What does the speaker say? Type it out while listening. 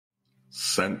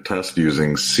Scent test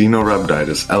using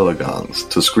Caenorhabditis elegans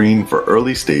to screen for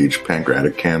early-stage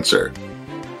pancreatic cancer.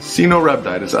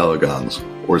 Caenorhabditis elegans,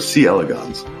 or C.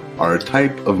 elegans, are a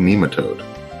type of nematode.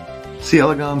 C.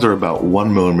 elegans are about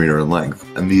 1 millimeter in length,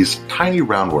 and these tiny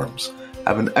roundworms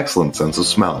have an excellent sense of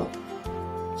smell.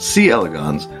 C.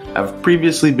 elegans have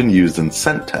previously been used in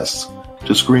scent tests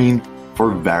to screen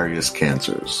for various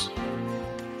cancers.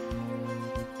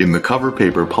 In the cover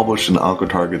paper published in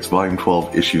Oncotarget's Volume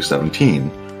 12, Issue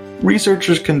 17,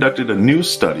 researchers conducted a new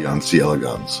study on C.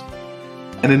 elegans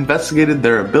and investigated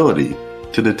their ability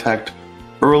to detect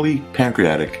early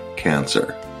pancreatic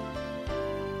cancer.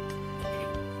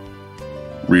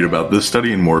 Read about this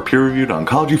study and more peer-reviewed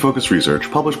oncology-focused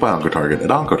research published by Oncotarget at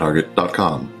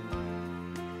oncotarget.com.